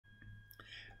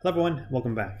Hello everyone,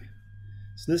 welcome back.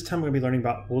 So this time we're going to be learning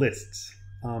about lists.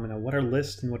 What are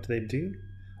lists and what do they do?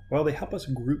 Well, they help us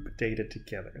group data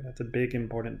together. That's a big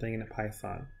important thing in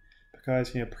Python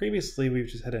because previously we've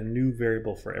just had a new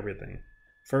variable for everything.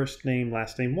 First name,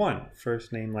 last name 1,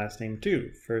 first name, last name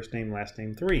 2, first name, last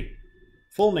name 3,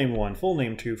 full name 1, full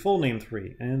name 2, full name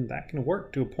 3, and that can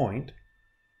work to a point.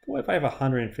 But what if I have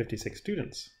 156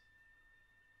 students?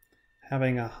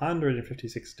 Having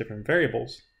 156 different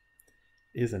variables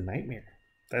is a nightmare.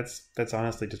 That's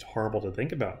honestly just horrible to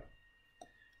think about.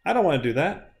 I don't want to do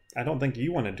that. I don't think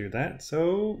you want to do that,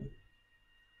 so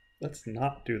let's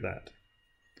not do that.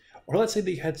 Or let's say that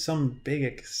you had some big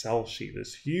Excel sheet,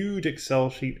 this huge Excel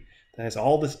sheet that has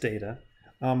all this data.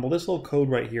 Well, this little code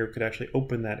right here could actually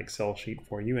open that Excel sheet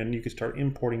for you, and you could start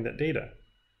importing that data.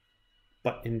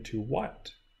 But into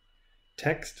what?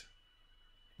 Text.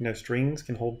 Strings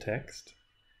can hold text.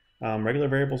 Regular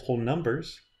variables hold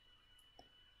numbers.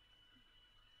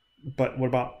 But what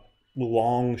about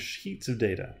long sheets of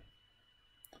data?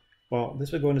 Well,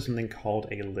 this would go into something called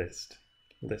a list.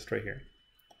 List right here.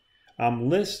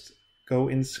 Lists go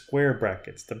in square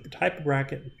brackets. The type of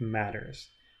bracket matters.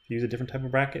 If you use a different type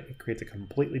of bracket, it creates a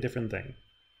completely different thing.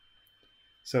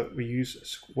 So we use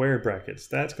square brackets.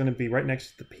 That's going to be right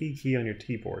next to the P key on your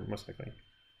keyboard, most likely.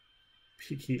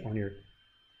 P key on your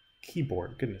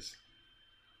keyboard, goodness.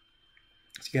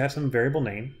 So you have some variable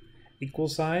name, equal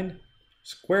sign,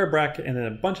 square bracket, and then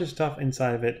a bunch of stuff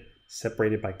inside of it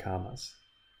separated by commas.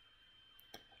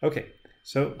 Okay,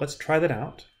 so let's try that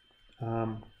out.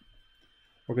 What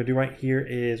we're going to do right here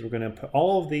is we're going to put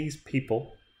all of these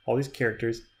people, all these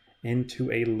characters,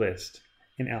 into a list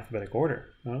in alphabetic order.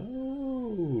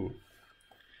 Oh.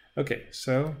 Okay,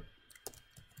 so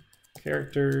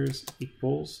characters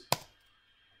equals,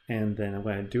 and then I'm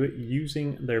going to do it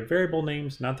using their variable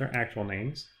names, not their actual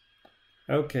names.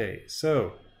 Okay,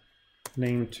 so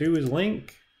name 2 is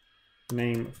Link,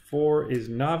 name 4 is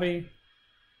Navi,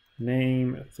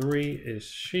 name 3 is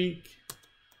Sheik,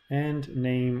 and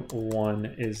name 1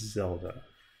 is Zelda.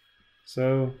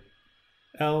 So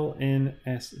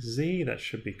LNSZ, that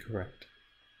should be correct.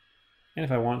 And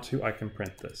if I want to, I can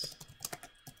print this.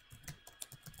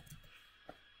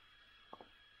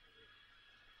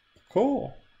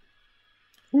 Cool.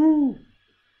 Woo!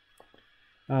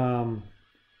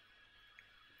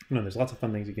 There's lots of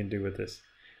fun things you can do with this.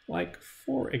 Like,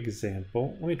 for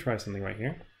example, let me try something right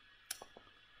here.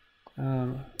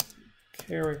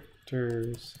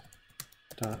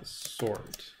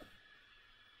 Characters.sort.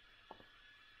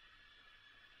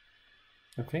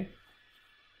 Okay.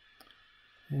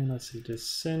 And let's see,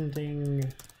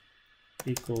 descending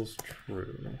equals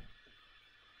true.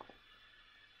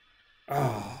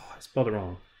 Oh, I spelled it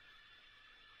wrong.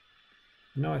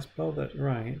 No, I spelled that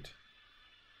right.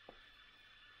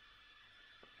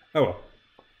 Oh well.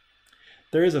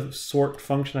 There is a sort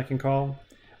function I can call.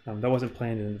 That wasn't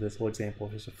planned into this whole example,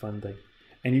 it's just a fun thing.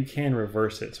 And you can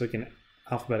reverse it, so it can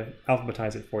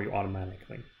alphabetize it for you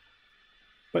automatically.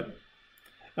 But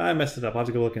I messed it up. I'll have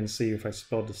to go look and see if I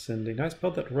spelled descending. No, I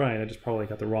spelled that right, I just probably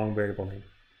got the wrong variable name.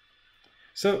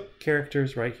 So,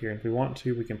 characters right here. If we want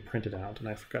to, we can print it out, and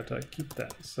I forgot to keep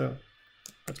that. So,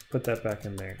 let's put that back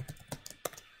in there.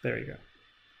 There you go.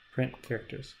 Print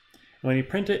characters. And when you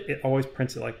print it, it always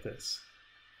prints it like this.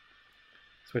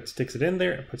 So it sticks it in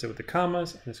there, it puts it with the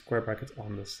commas, and the square brackets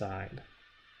on the side.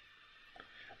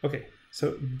 Okay,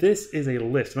 so this is a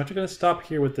list. I'm actually going to stop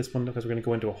here with this one because we're going to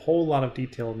go into a whole lot of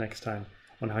detail next time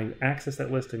on how you access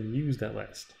that list and use that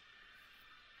list.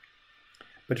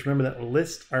 But just remember that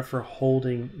lists are for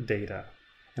holding data,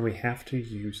 and we have to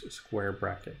use square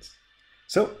brackets.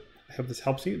 So I hope this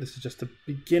helps you. This is just the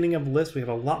beginning of lists. We have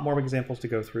a lot more examples to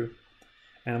go through,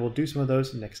 and we'll do some of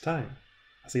those next time.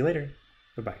 I'll see you later.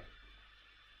 Bye-bye.